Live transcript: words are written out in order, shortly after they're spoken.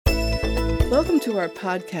Welcome to our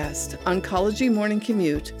podcast, Oncology Morning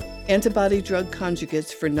Commute, Antibody Drug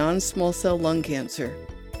Conjugates for Non-Small Cell Lung Cancer.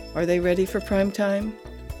 Are they ready for prime time?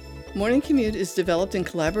 Morning Commute is developed in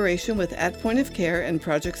collaboration with At Point of Care and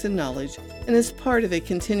Projects in Knowledge and is part of a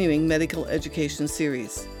continuing medical education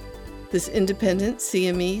series. This independent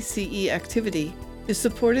CME-CE activity is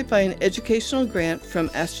supported by an educational grant from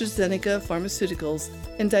AstraZeneca Pharmaceuticals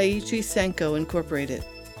and Daiichi Sankyo Incorporated.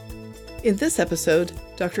 In this episode,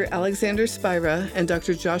 Dr. Alexander Spira and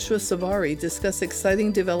Dr. Joshua Savari discuss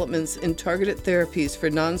exciting developments in targeted therapies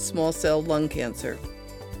for non-small cell lung cancer.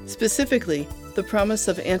 Specifically, the promise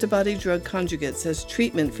of antibody drug conjugates as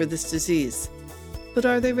treatment for this disease. But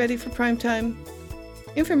are they ready for prime time?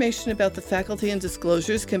 Information about the faculty and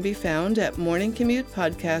disclosures can be found at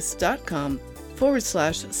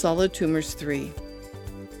morningcommutepodcast.com/solidtumors3.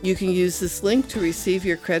 You can use this link to receive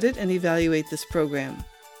your credit and evaluate this program.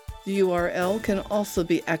 The URL can also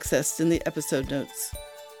be accessed in the episode notes.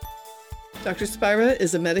 Dr. Spira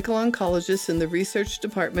is a medical oncologist in the research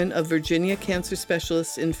department of Virginia Cancer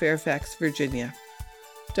Specialists in Fairfax, Virginia.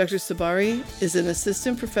 Dr. Savari is an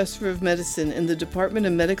assistant professor of medicine in the Department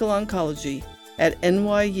of Medical Oncology at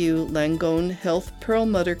NYU Langone Health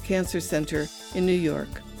Perlmutter Cancer Center in New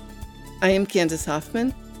York. I am Candace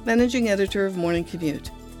Hoffman, managing editor of Morning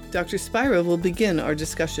Commute. Dr. Spira will begin our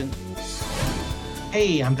discussion.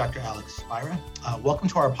 Hey, I'm Dr. Alex Spira. Welcome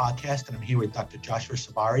to our podcast, and I'm here with Dr. Joshua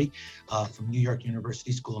Savari from New York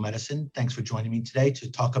University School of Medicine. Thanks for joining me today to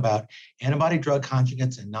talk about antibody drug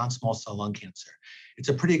conjugates and non-small cell lung cancer. It's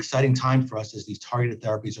a pretty exciting time for us as these targeted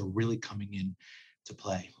therapies are really coming in to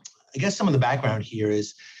play. I guess some of the background here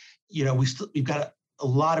is, we've got a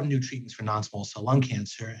lot of new treatments for non-small cell lung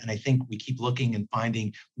cancer, and I think we keep looking and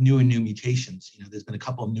finding new mutations. There's been a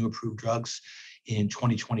couple of new approved drugs in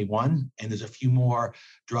 2021, and there's a few more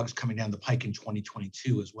drugs coming down the pike in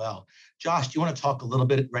 2022 as well. Josh, do you want to talk a little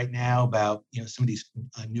bit right now about some of these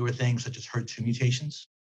newer things such as HER2 mutations?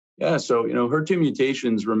 Yeah, so HER2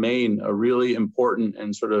 mutations remain a really important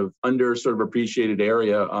and appreciated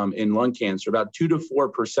area in lung cancer. About 2 to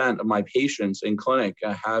 4% of my patients in clinic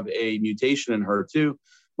have a mutation in HER2,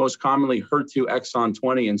 most commonly HER2 exon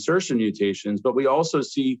 20 insertion mutations, but we also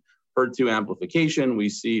see HER2 amplification, we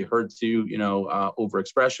see HER2,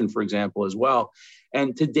 overexpression, for example, as well.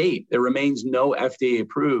 And to date, there remains no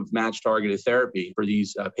FDA-approved match-targeted therapy for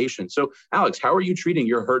these patients. So, Alex, how are you treating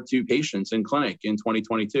your HER2 patients in clinic in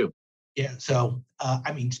 2022? Yeah, so,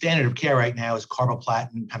 standard of care right now is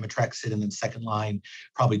carboplatin, pemetrexed, and then second line,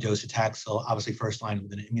 probably docetaxel, obviously first line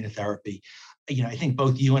with an immunotherapy. I think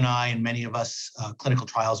both you and I and many of us, clinical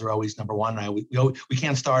trials are always number one. We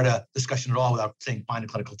can't start a discussion at all without saying find a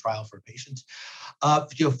clinical trial for a patient.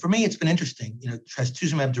 For me, it's been interesting.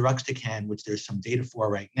 Trastuzumab deruxtecan, which there's some data for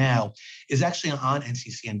right now, is actually on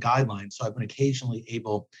NCCN guidelines. So I've been occasionally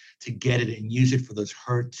able to get it and use it for those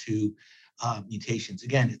HER2 mutations.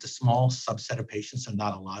 Again, it's a small subset of patients, so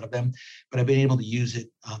not a lot of them, but I've been able to use it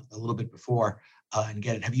a little bit before and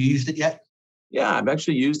get it. Have you used it yet? Yeah, I've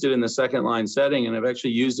actually used it in the second line setting, and I've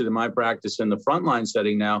actually used it in my practice in the front line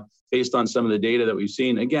setting now, based on some of the data that we've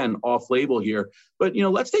seen, again, off label here. But,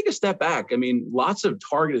 let's take a step back. Lots of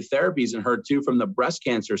targeted therapies in HER2 from the breast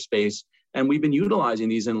cancer space, and we've been utilizing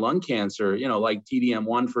these in lung cancer, like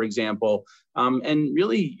TDM1, for example. And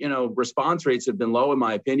really, response rates have been low, in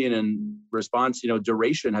my opinion, and response,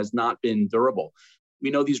 duration has not been durable.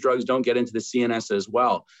 We know these drugs don't get into the CNS as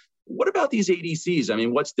well. What about these ADCs?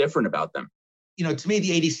 What's different about them? To me,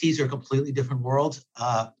 the ADCs are a completely different world.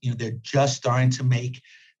 They're just starting to make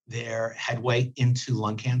their headway into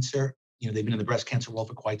lung cancer. They've been in the breast cancer world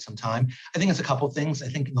for quite some time. I think it's a couple of things. I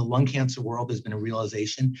think in the lung cancer world, there's been a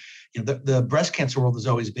realization. The breast cancer world has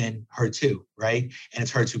always been HER2, right? And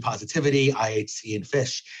it's HER2 positivity, IHC, and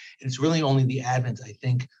FISH. And it's really only the advent, I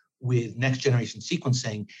think, with next generation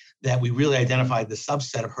sequencing that we really identified the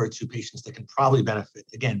subset of HER2 patients that can probably benefit.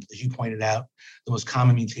 Again, as you pointed out, the most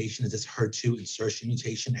common mutation is this HER2 insertion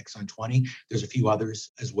mutation, exon 20. There's a few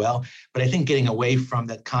others as well. But I think getting away from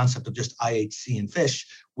that concept of just IHC and FISH,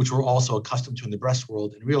 which we're also accustomed to in the breast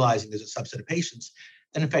world, and realizing there's a subset of patients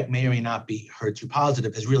that in fact may or may not be HER2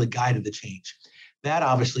 positive has really guided the change. That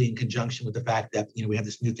obviously in conjunction with the fact that, we have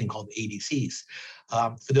this new thing called ADCs.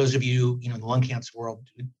 For those of you, in the lung cancer world,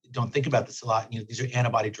 don't think about this a lot. These are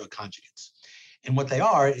antibody drug conjugates. And what they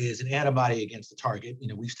are is an antibody against the target.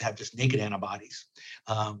 We used to have just naked antibodies,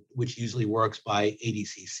 which usually works by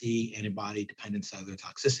ADCC, antibody-dependent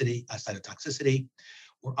cytotoxicity,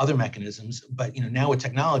 or other mechanisms. But now with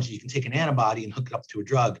technology, you can take an antibody and hook it up to a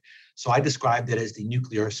drug. So I described it as the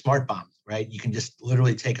nuclear smart bomb, right? You can just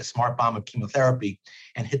literally take a smart bomb of chemotherapy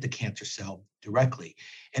and hit the cancer cell directly.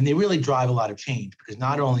 And they really drive a lot of change because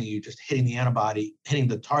not only are you just hitting the antibody, hitting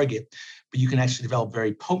the target, but you can actually develop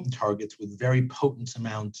very potent targets with very potent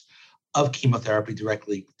amounts of chemotherapy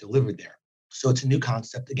directly delivered there. So it's a new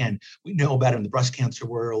concept. Again, we know about it in the breast cancer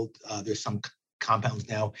world. There's some compounds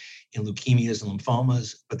now in leukemias and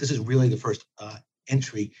lymphomas, but this is really the first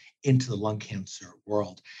entry into the lung cancer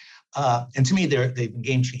world. And to me, they've been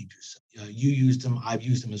game changers. You used them, I've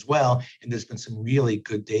used them as well, and there's been some really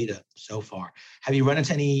good data so far. Have you run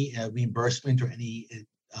into any reimbursement or any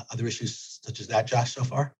other issues such as that, Josh, so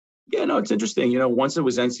far? Yeah, no, it's interesting. Once it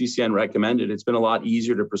was NCCN recommended, it's been a lot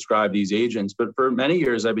easier to prescribe these agents. But for many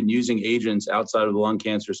years, I've been using agents outside of the lung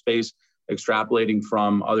cancer space, extrapolating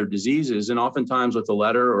from other diseases. And oftentimes with a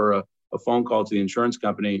letter or a phone call to the insurance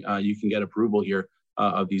company, you can get approval here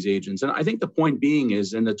of these agents. And I think the point being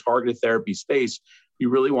is in the targeted therapy space, you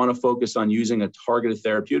really want to focus on using a targeted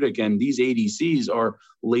therapeutic. And these ADCs are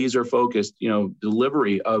laser focused,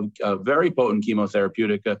 delivery of a very potent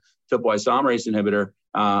chemotherapeutic, a topoisomerase inhibitor,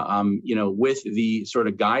 with the sort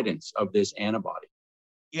of guidance of this antibody.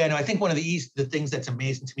 Yeah, no, I think one of the things that's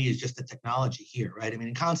amazing to me is just the technology here, right? I mean,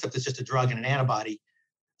 in concept, it's just a drug and an antibody.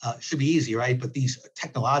 Should be easy, right? But these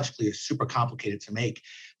technologically are super complicated to make.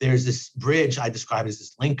 There's this bridge I describe as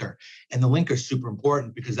this linker, and the linker is super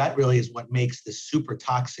important because that really is what makes this super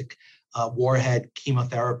toxic warhead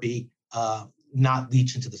chemotherapy not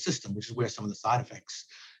leach into the system, which is where some of the side effects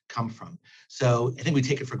come from. So I think we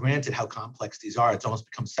take it for granted how complex these are. It's almost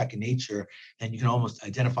become second nature, and you can almost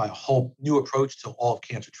identify a whole new approach to all of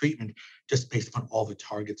cancer treatment just based upon all the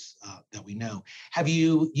targets that we know. Have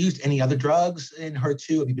you used any other drugs in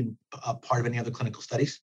HER2? Have you been part of any other clinical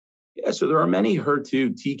studies? Yeah, so there are many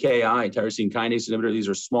HER2 TKI, tyrosine kinase inhibitor. These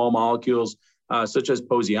are small molecules such as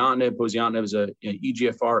poziotinib. Poziotinib is an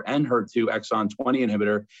EGFR and HER2 exon 20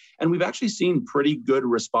 inhibitor. And we've actually seen pretty good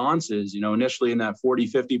responses, initially in that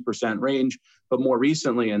 40-50% range, but more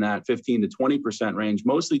recently in that 15 to 20% range,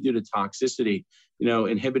 mostly due to toxicity,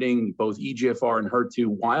 inhibiting both EGFR and HER2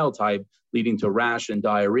 wild type, leading to rash and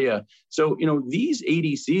diarrhea. So, these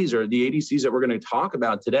ADCs, or the ADCs that we're going to talk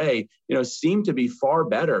about today, seem to be far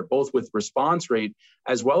better, both with response rate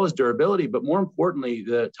as well as durability, but more importantly,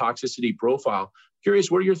 the toxicity profile. Curious,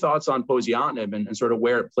 what are your thoughts on poziotinib and sort of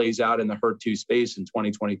where it plays out in the HER2 space in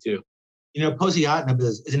 2022? Poziotinib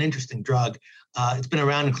is an interesting drug. It's been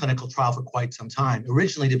around in clinical trial for quite some time.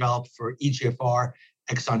 Originally developed for EGFR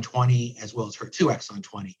exon 20 as well as HER2 exon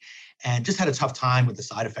 20, and just had a tough time with the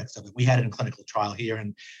side effects of it. We had it in clinical trial here,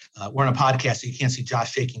 and we're on a podcast, so you can't see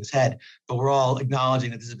Josh shaking his head, but we're all acknowledging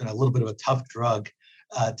that this has been a little bit of a tough drug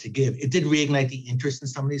to give. It did reignite the interest in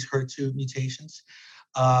some of these HER2 mutations,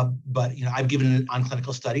 but I've given it on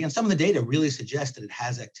clinical study, and some of the data really suggest that it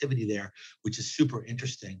has activity there, which is super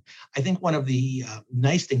interesting. I think one of the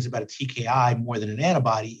nice things about a TKI more than an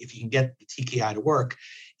antibody, if you can get the TKI to work,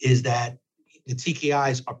 is that the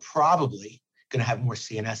TKIs are probably going to have more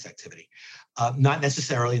CNS activity. Not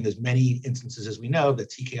necessarily, and there's many instances, as we know,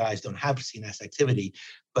 that TKIs don't have CNS activity,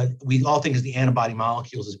 but we all think of the antibody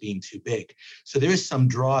molecules as being too big. So there is some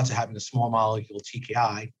draw to having a small molecule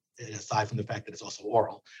TKI, aside from the fact that it's also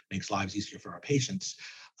oral, makes lives easier for our patients.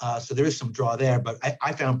 So there is some draw there, but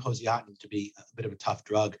I found poziotinib to be a bit of a tough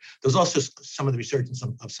drug. There's also some of the resurgence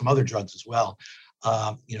of some other drugs as well.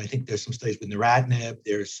 I think there's some studies with neratinib.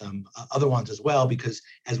 There's some other ones as well, because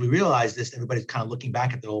as we realize this, everybody's kind of looking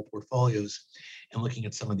back at their old portfolios and looking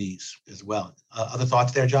at some of these as well. Other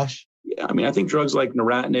thoughts there, Josh? Yeah, I think drugs like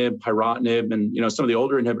neratinib, pyrotinib, and some of the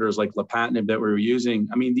older inhibitors like lapatinib that we were using,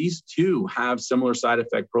 these too have similar side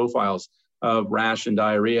effect profiles of rash and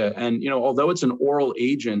diarrhea. And although it's an oral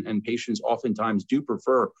agent, and patients oftentimes do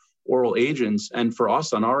prefer oral agents, and for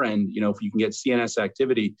us on our end, if you can get CNS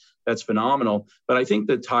activity, that's phenomenal. But I think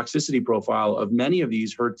the toxicity profile of many of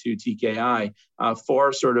these HER2 TKI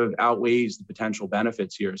far sort of outweighs the potential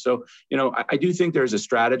benefits here. So, I do think there's a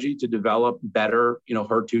strategy to develop better,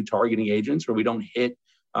 HER2 targeting agents where we don't hit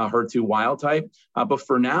HER2 wild type. But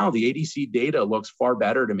for now, the ADC data looks far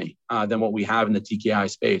better to me than what we have in the TKI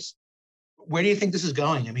space. Where do you think this is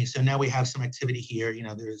going? So now we have some activity here.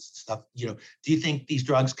 There's stuff, do you think these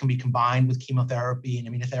drugs can be combined with chemotherapy and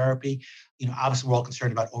immunotherapy? Obviously we're all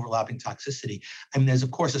concerned about overlapping toxicity. There's of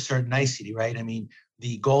course a certain nicety, right?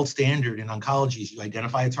 The gold standard in oncology is you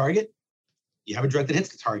identify a target, you have a drug that hits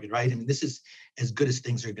the target, right? This is as good as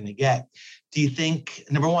things are going to get. Do you think,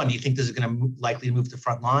 number one, do you think this is going to likely move to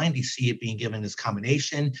front line? Do you see it being given as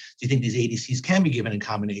combination? Do you think these ADCs can be given in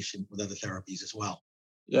combination with other therapies as well?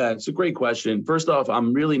 Yeah, it's a great question. First off,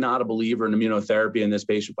 I'm really not a believer in immunotherapy in this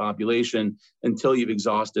patient population until you've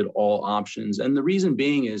exhausted all options. And the reason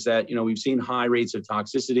being is that, we've seen high rates of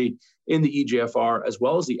toxicity in the EGFR as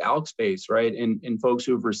well as the ALK space, right? In folks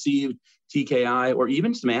who have received TKI or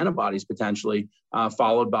even some antibodies potentially,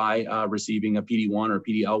 followed by receiving a PD-1 or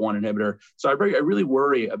PD-L1 inhibitor. So I really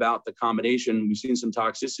worry about the combination. We've seen some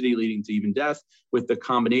toxicity leading to even death with the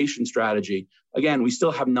combination strategy. Again, we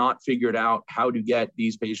still have not figured out how to get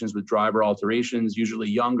these patients with driver alterations, usually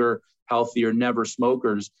younger, healthier, never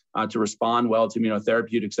smokers, to respond well to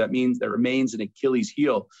immunotherapeutics. That means that remains an Achilles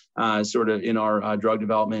heel sort of in our drug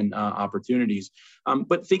development opportunities.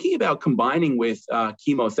 But thinking about combining with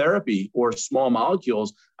chemotherapy or small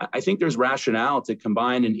molecules, I think there's rationale to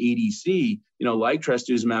combine an ADC, like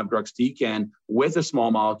trastuzumab deruxtecan with a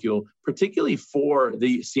small molecule, particularly for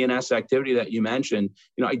the CNS activity that you mentioned.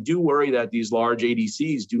 I do worry that these large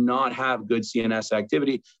ADCs do not have good CNS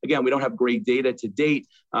activity. Again, we don't have great data to date,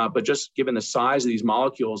 but just given the size of these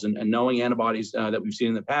molecules and knowing antibodies that we've seen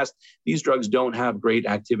in the past, these drugs don't have great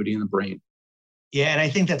activity in the brain. Yeah, and I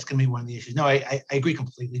think that's going to be one of the issues. No, I agree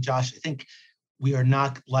completely, Josh. I think we are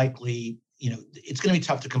not likely, it's going to be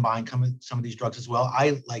tough to combine some of these drugs as well.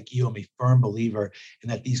 I, like you, am a firm believer in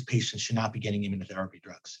that these patients should not be getting immunotherapy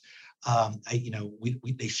drugs.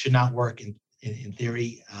 They should not work in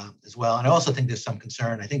theory as well. And I also think there's some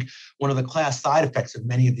concern. I think one of the class side effects of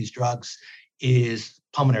many of these drugs is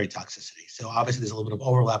pulmonary toxicity. So obviously there's a little bit of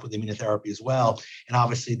overlap with immunotherapy as well. And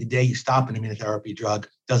obviously the day you stop an immunotherapy drug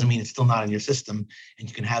doesn't mean it's still not in your system, and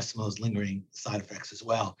you can have some of those lingering side effects as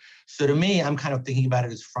well. So to me, I'm kind of thinking about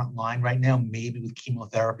it as front line right now, maybe with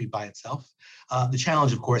chemotherapy by itself. The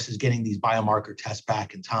challenge, of course, is getting these biomarker tests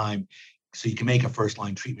back in time so you can make a first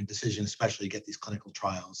line treatment decision, especially get these clinical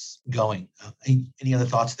trials going. Any other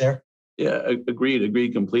thoughts there? Yeah,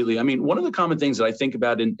 agreed completely. I mean, one of the common things that I think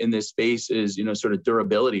about in this space is, sort of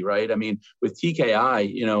durability, right? I mean, with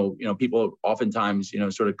TKI, people oftentimes,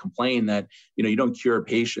 sort of complain that, you don't cure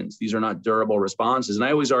patients. These are not durable responses. And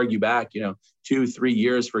I always argue back, 2-3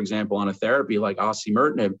 years, for example, on a therapy like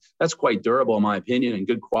osimertinib, that's quite durable in my opinion, and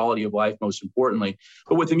good quality of life, most importantly.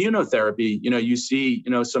 But with immunotherapy, you see,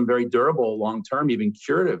 some very durable, long-term, even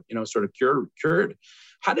curative, sort of cured.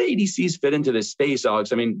 How do ADCs fit into this space,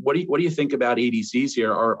 Alex? I mean, what do you think about ADCs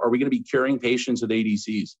here? Are we going to be curing patients with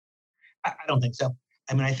ADCs? I don't think so.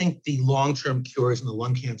 I mean, I think the long-term cures in the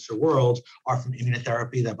lung cancer world are from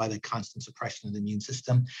immunotherapy, that by the constant suppression of the immune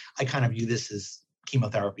system. I kind of view this as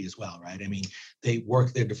chemotherapy as well, right? I mean, they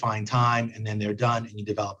work their defined time and then they're done and you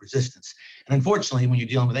develop resistance. And unfortunately, when you're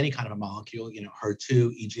dealing with any kind of a molecule,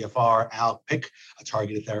 HER2, EGFR, ALK, pick a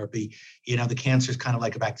targeted therapy, the cancer is kind of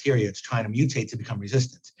like a bacteria. It's trying to mutate to become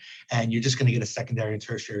resistant. And you're just going to get a secondary and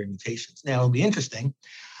tertiary mutations. Now, it'll be interesting,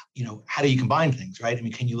 how do you combine things, right? I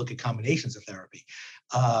mean, can you look at combinations of therapy?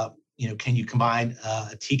 Can you combine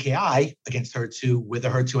a TKI against HER2 with a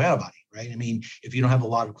HER2 antibody, right? I mean, if you don't have a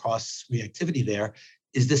lot of cross-reactivity there,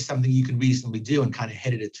 is this something you can reasonably do and kind of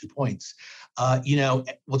hit it at 2 points?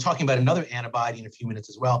 We're talking about another antibody in a few minutes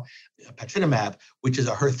as well, patritumab, which is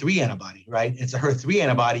a HER3 antibody, right? It's a HER3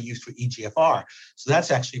 antibody used for EGFR. So that's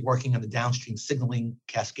actually working on the downstream signaling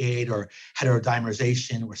cascade or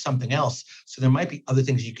heterodimerization or something else. So there might be other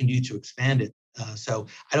things you can do to expand it. So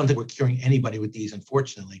I don't think we're curing anybody with these,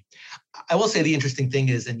 unfortunately. I will say the interesting thing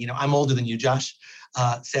is, and I'm older than you, Josh,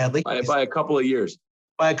 sadly. By a couple of years.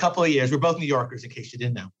 By a couple of years. We're both New Yorkers, in case you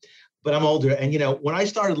didn't know. But I'm older. And, when I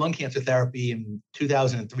started lung cancer therapy in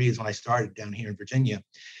 2003 is when I started down here in Virginia.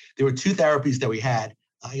 There were 2 therapies that we had.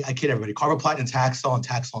 I kid everybody, carboplatin and Taxol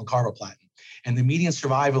and carboplatin. And the median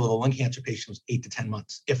survival of a lung cancer patient was 8 to 10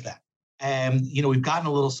 months, if that. And, we've gotten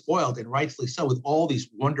a little spoiled, and rightfully so, with all these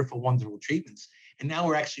wonderful, wonderful treatments. And now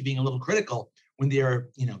we're actually being a little critical when they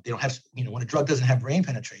don't have, when a drug doesn't have brain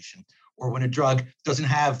penetration, or when a drug doesn't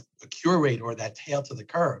have a cure rate or that tail to the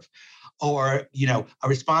curve, or, a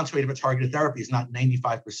response rate of a targeted therapy is not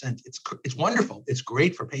 95%. It's wonderful. It's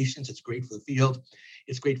great for patients. It's great for the field.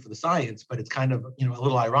 It's great for the science, but it's kind of, a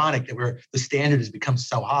little ironic that the standard has become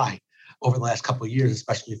so high over the last couple of years,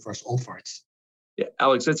 especially for us old farts. Yeah,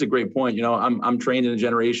 Alex, that's a great point. I'm trained in a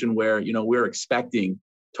generation where, we're expecting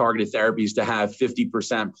targeted therapies to have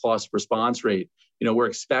 50% plus response rate. We're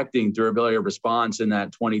expecting durability of response in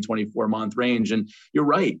that 20-24 month range. And you're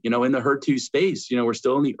right, in the HER2 space, we're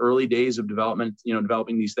still in the early days of development,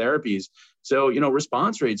 developing these therapies. So,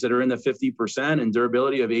 response rates that are in the 50% and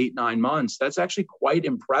durability of 8-9 months, that's actually quite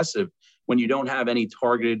impressive when you don't have any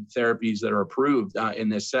targeted therapies that are approved in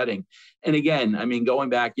this setting. And again, I mean, going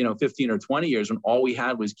back, 15 or 20 years when all we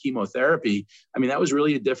had was chemotherapy, I mean, that was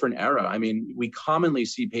really a different era. I mean, we commonly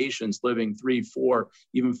see patients living 3, 4,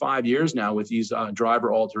 even 5 years now with these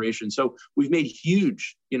driver alterations. So we've made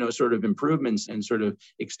huge, sort of improvements and sort of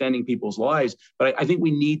extending people's lives. But I think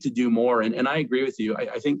we need to do more. And I agree with you.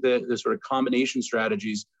 I think the sort of combination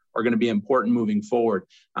strategies are going to be important moving forward.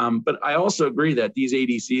 But I also agree that these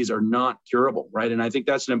ADCs are not curable, right? And I think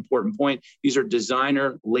that's an important point. These are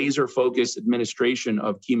designer, laser-focused administration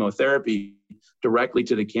of chemotherapy directly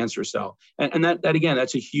to the cancer cell. And that again,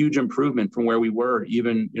 that's a huge improvement from where we were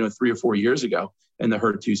even 3 or 4 years ago in the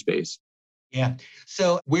HER2 space. Yeah.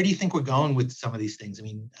 So where do you think we're going with some of these things? I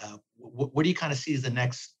mean, what do you kind of see as the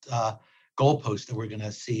next goalpost that we're going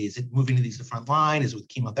to see? Is it moving to the front line? Is it with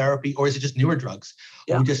chemotherapy? Or is it just newer drugs?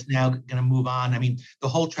 Yeah. Are we just now going to move on? I mean, the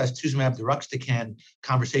whole trastuzumab deruxtecan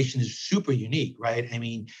conversation is super unique, right? I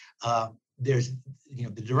mean, there's,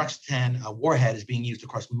 the deruxtecan warhead is being used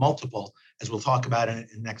across multiple, as we'll talk about in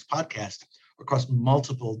the next podcast, across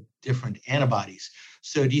multiple different antibodies.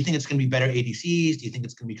 So do you think it's going to be better ADCs? Do you think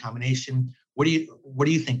it's going to be combination? Where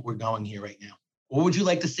do you think we're going here right now? What would you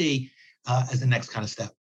like to see as the next kind of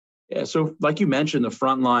step? Yeah, so like you mentioned, the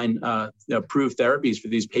frontline approved therapies for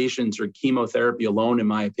these patients are chemotherapy alone, in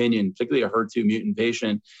my opinion, particularly a HER2 mutant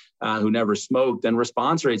patient who never smoked. And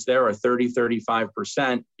response rates there are 30,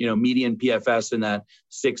 35%, median PFS in that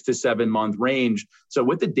 6 to 7 month range. So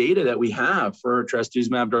with the data that we have for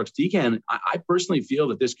trastuzumab deruxtecan, I personally feel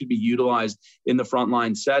that this could be utilized in the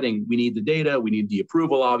frontline setting. We need the data, we need the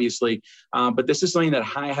approval, obviously, but this is something that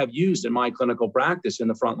I have used in my clinical practice in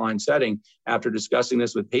the frontline setting after discussing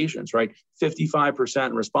this with patients, right?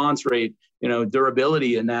 55% response rate,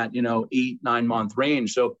 durability in that, 8-9 month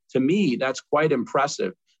range. So to me, that's quite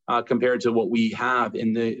impressive. Compared to what we have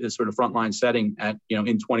in the sort of frontline setting at,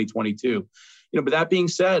 in 2022. But that being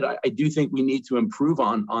said, I do think we need to improve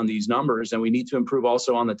on these numbers, and we need to improve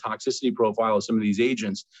also on the toxicity profile of some of these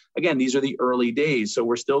agents. Again, these are the early days, so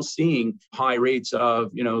we're still seeing high rates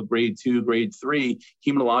of, grade 2, grade 3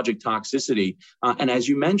 hematologic toxicity. And as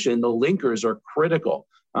you mentioned, the linkers are critical.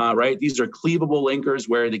 Right? These are cleavable linkers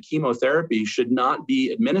where the chemotherapy should not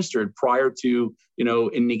be administered prior to,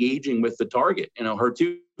 engaging with the target,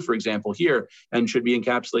 HER2, for example, here, and should be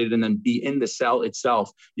encapsulated and then be in the cell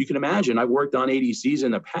itself. You can imagine, I've worked on ADCs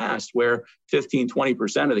in the past where 15,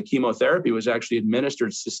 20% of the chemotherapy was actually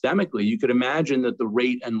administered systemically. You could imagine that the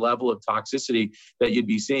rate and level of toxicity that you'd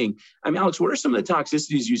be seeing. I mean, Alex, what are some of the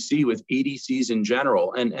toxicities you see with ADCs in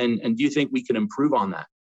general? And do you think we can improve on that?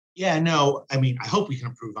 Yeah, no, I mean, I hope we can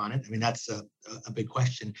improve on it. I mean, that's a big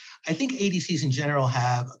question. I think ADCs in general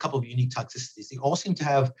have a couple of unique toxicities. They all seem to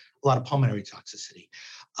have a lot of pulmonary toxicity,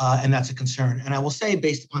 and that's a concern. And I will say,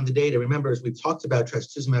 based upon the data, remember, as we've talked about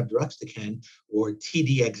trastuzumab deruxtecan, or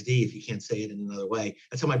TDXD, if you can't say it in another way.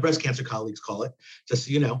 That's how my breast cancer colleagues call it, just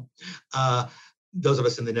so you know, those of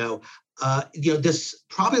us in the know. There's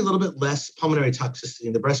probably a little bit less pulmonary toxicity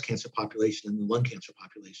in the breast cancer population than the lung cancer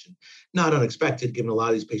population. Not unexpected, given a lot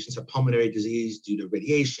of these patients have pulmonary disease due to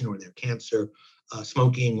radiation or their cancer,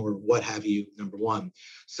 smoking, or what have you, number one.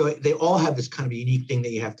 So they all have this kind of unique thing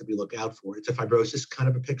that you have to be look out for. It's a fibrosis kind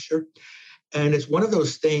of a picture. And it's one of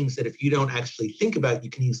those things that if you don't actually think about, you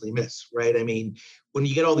can easily miss, right? I mean, when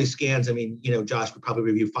you get all these scans, I mean, Josh would probably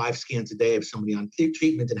review 5 scans a day of somebody on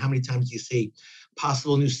treatment, and how many times do you see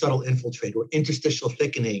possible new subtle infiltrate or interstitial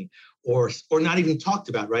thickening, or not even talked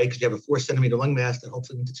about, right? Because you have a 4-centimeter lung mass that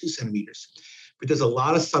hopefully into 2 centimeters. But there's a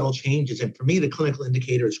lot of subtle changes. And for me, the clinical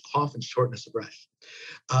indicator is cough and shortness of breath.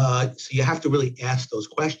 So you have to really ask those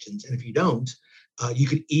questions. And if you don't, you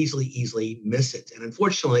could easily miss it. And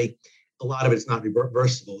unfortunately, a lot of it's not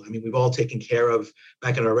reversible. I mean, we've all taken care of,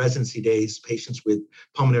 back in our residency days, patients with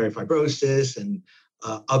pulmonary fibrosis and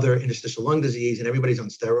other interstitial lung disease, and everybody's on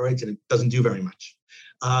steroids, and it doesn't do very much.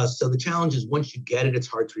 So the challenge is, once you get it, it's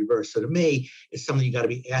hard to reverse. So to me, it's something you got to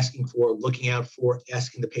be asking for, looking out for,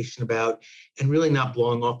 asking the patient about, and really not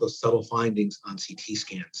blowing off those subtle findings on CT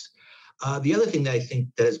scans. The other thing that I think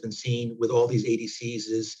that has been seen with all these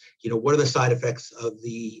ADCs is, what are the side effects of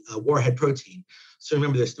the warhead protein? So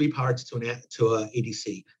remember, there's 3 parts to an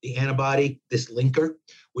ADC: the antibody, this linker,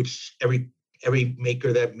 which every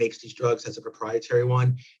maker that makes these drugs has a proprietary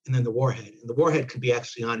one, and then the warhead. And the warhead can be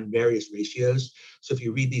actually on in various ratios. So if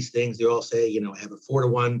you read these things, they all say, I have a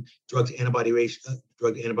 4-to-1 drug-to-antibody ratio, or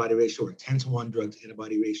a 10-to-1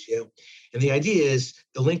 drug-to-antibody ratio. And the idea is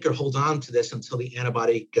the linker holds on to this until the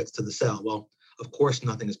antibody gets to the cell. Well, of course,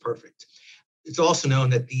 nothing is perfect. It's also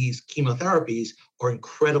known that these chemotherapies are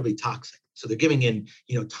incredibly toxic. So they're giving in,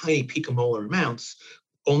 tiny picomolar amounts,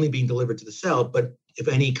 only being delivered to the cell, but if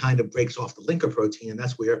any kind of breaks off the linker protein, and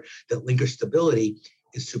that's where that linker stability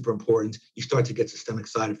is super important, you start to get systemic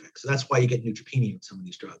side effects. So that's why you get neutropenia with some of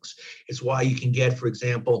these drugs. It's why you can get, for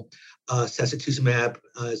example, sacituzumab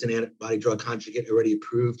as an antibody drug conjugate already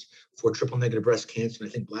approved for triple-negative breast cancer and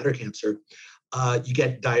I think bladder cancer. You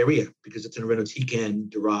get diarrhea because it's an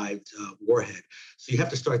irinotecan-derived warhead. So you have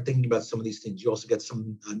to start thinking about some of these things. You also get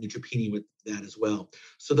some neutropenia with that as well.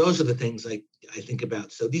 So those are the things I think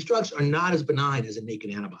about. So these drugs are not as benign as a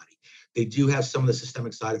naked antibody. They do have some of the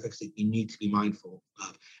systemic side effects that you need to be mindful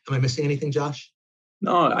of. Am I missing anything, Josh?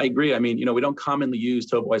 No, I agree. I mean, we don't commonly use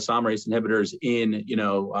topoisomerase inhibitors in,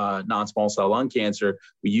 non-small cell lung cancer.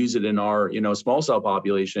 We use it in our, small cell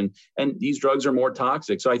population, and these drugs are more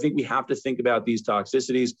toxic. So I think we have to think about these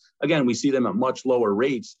toxicities. Again, we see them at much lower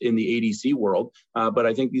rates in the ADC world, but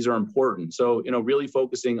I think these are important. So, really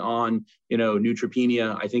focusing on,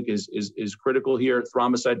 neutropenia, I think is critical here.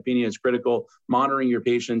 Thrombocytopenia is critical. Monitoring your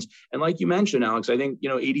patients, and like you mentioned, Alex, I think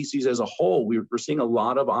ADCs as a whole, we're seeing a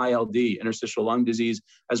lot of ILD, interstitial lung disease,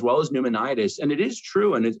 as well as pneumonitis. And it is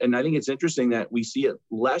true. And I think it's interesting that we see it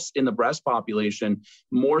less in the breast population,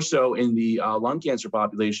 more so in the lung cancer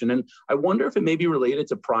population. And I wonder if it may be related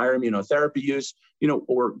to prior immunotherapy use,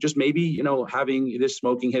 or just maybe, having this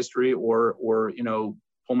smoking history or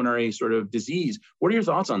pulmonary sort of disease. What are your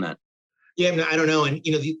thoughts on that? Yeah, I don't know. And,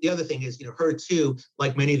 the other thing is, HER2,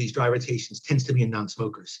 like many of these dry rotations, tends to be in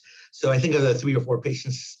non-smokers. So I think of the 3 or 4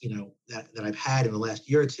 patients, that I've had in the last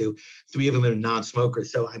year or two, 3 of them are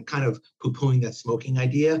non-smokers. So I'm kind of poo-pooing that smoking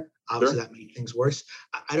idea. Obviously, That made things worse.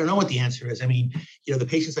 I don't know what the answer is. I mean, the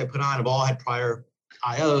patients I put on have all had prior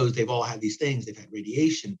IOs. They've all had these things. They've had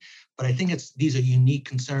radiation. But I think these are unique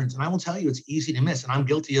concerns. And I will tell you, it's easy to miss. And I'm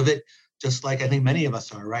guilty of it, just like I think many of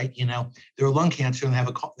us are, right? They're a lung cancer and they have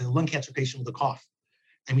a lung cancer patient with a cough.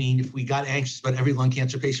 I mean, if we got anxious about every lung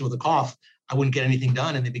cancer patient with a cough, I wouldn't get anything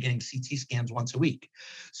done, and they'd be getting CT scans once a week.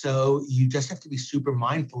 So you just have to be super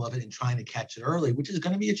mindful of it and trying to catch it early, which is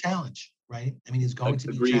going to be a challenge, right? I mean, it's going to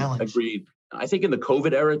be a challenge. Agreed. I think in the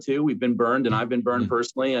COVID era too, we've been burned, and I've been burned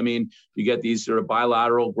personally. I mean, you get these sort of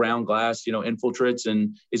bilateral ground glass, infiltrates,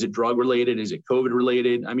 and is it drug related? Is it COVID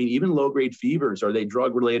related? I mean, even low grade fevers, are they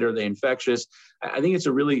drug related? Are they infectious? I think it's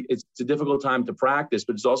a difficult time to practice,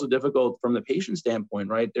 but it's also difficult from the patient standpoint,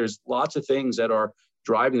 right? There's lots of things that are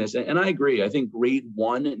driving this. And I agree. I think grade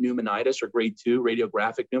 1 pneumonitis or grade 2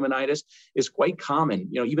 radiographic pneumonitis is quite common,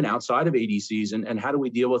 even outside of ADCs. And how do we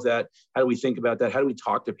deal with that? How do we think about that? How do we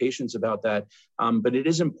talk to patients about that? But it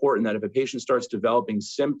is important that if a patient starts developing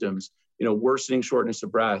symptoms, worsening shortness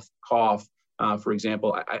of breath, cough, for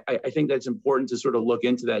example, I think that's important to sort of look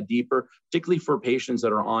into that deeper, particularly for patients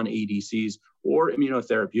that are on ADCs or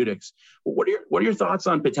immunotherapeutics. What are your thoughts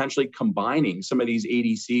on potentially combining some of these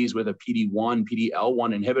ADCs with a PD-1,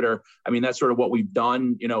 PD-L1 inhibitor? I mean, that's sort of what we've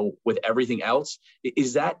done, with everything else.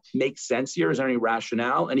 Is that make sense here? Is there any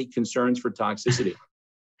rationale, any concerns for toxicity?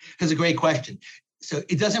 That's a great question. So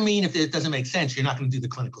it doesn't mean if it doesn't make sense, you're not going to do the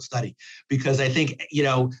clinical study, because I think,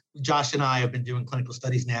 Josh and I have been doing clinical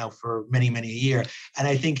studies now for many, many a year. And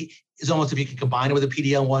I think it's almost if you can combine it with a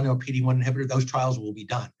PD-L1 or PD-1 inhibitor, those trials will be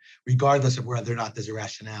done, regardless of whether or not there's a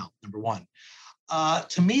rationale, number one.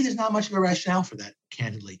 To me, there's not much of a rationale for that,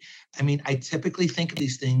 candidly. I mean, I typically think of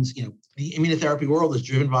these things, the immunotherapy world is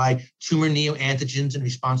driven by tumor neoantigens in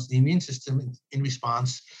response to the immune system, in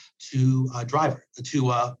response to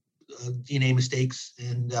DNA mistakes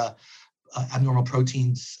and abnormal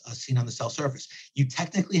proteins seen on the cell surface. You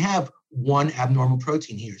technically have one abnormal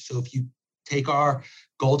protein here. So if you take our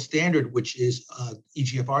gold standard, which is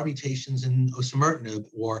EGFR mutations in osimertinib,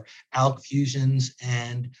 or ALK fusions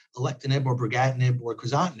and alectinib or brigatinib or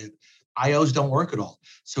crizotinib, IOs don't work at all.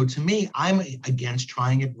 So to me, I'm against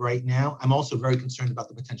trying it right now. I'm also very concerned about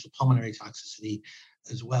the potential pulmonary toxicity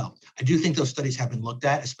as well. I do think those studies have been looked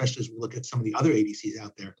at, especially as we look at some of the other ADCs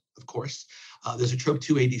out there, of course. There's a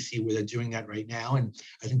TROP2 ADC where they're doing that right now, and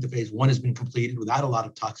I think the phase 1 has been completed without a lot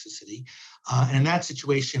of toxicity. And in that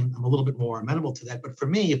situation, I'm a little bit more amenable to that. But for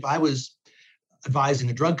me, if I was advising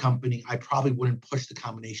a drug company, I probably wouldn't push the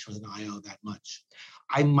combination with an IO that much.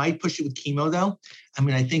 I might push it with chemo, though. I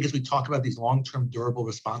mean, I think as we talk about these long-term durable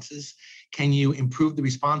responses, can you improve the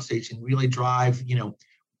response rates and really drive,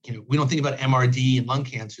 we don't think about MRD in lung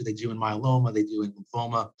cancer. They do in myeloma, they do in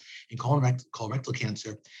lymphoma, in colorectal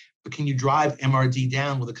cancer. But can you drive MRD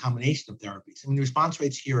down with a combination of therapies? I mean, the response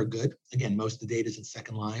rates here are good. Again, most of the data is in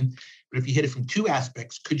second line. But if you hit it from 2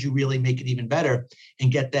 aspects, could you really make it even better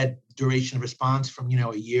and get that duration of response from,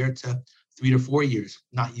 a year to 3 to 4 years,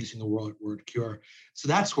 not using the word cure? So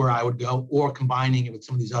that's where I would go, or combining it with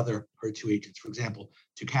some of these other HER2 agents, for example,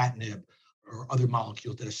 tucatinib or other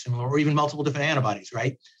molecules that are similar, or even multiple different antibodies,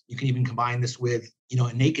 right? You can even combine this with,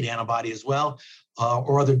 a naked antibody as well,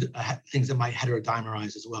 or other things that might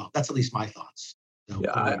heterodimerize as well. That's at least my thoughts. So,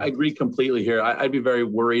 yeah, I agree completely here. I'd be very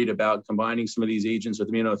worried about combining some of these agents with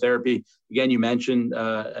immunotherapy. Again, you mentioned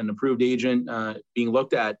an approved agent being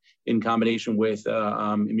looked at in combination with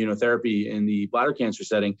immunotherapy in the bladder cancer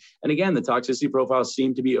setting. And again, the toxicity profiles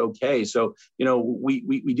seem to be okay. So,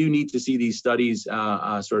 we do need to see these studies,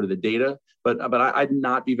 sort of the data, but I'd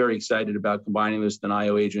not be very excited about combining this with an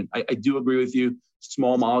IO agent. I do agree with you.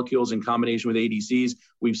 Small molecules in combination with ADCs.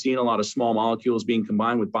 We've seen a lot of small molecules being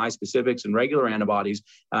combined with bispecifics and regular antibodies.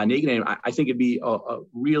 Naked, I think it'd be a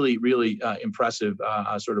really, really impressive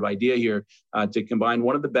sort of idea here to combine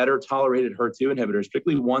one of the better tolerated HER2 inhibitors,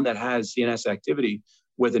 particularly one that has CNS activity,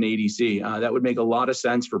 with an ADC. That would make a lot of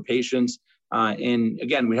sense for patients. And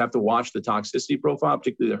again, we have to watch the toxicity profile,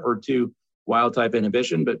 particularly the HER2 wild type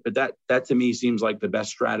inhibition. But that to me seems like the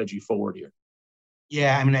best strategy forward here.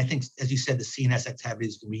 Yeah, I mean, I think, as you said, the CNS activity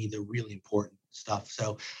is going to be the really important stuff.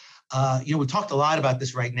 So, we talked a lot about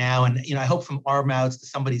this right now, and I hope from our mouths to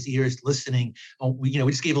somebody's ears listening. We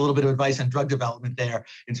just gave a little bit of advice on drug development there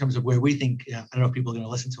in terms of where we think. I don't know if people are going to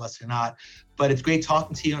listen to us or not, but it's great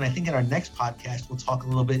talking to you. And I think in our next podcast we'll talk a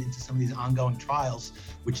little bit into some of these ongoing trials,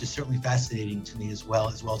 which is certainly fascinating to me as well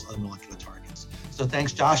as other molecular targets. So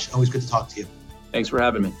thanks, Josh. Always good to talk to you. Thanks for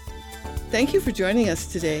having me. Thank you for joining us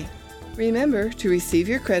today. Remember, to receive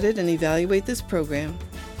your credit and evaluate this program,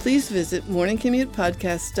 please visit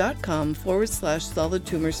morningcommutepodcast.com/solid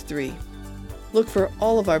tumors 3. Look for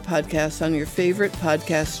all of our podcasts on your favorite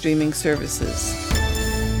podcast streaming services.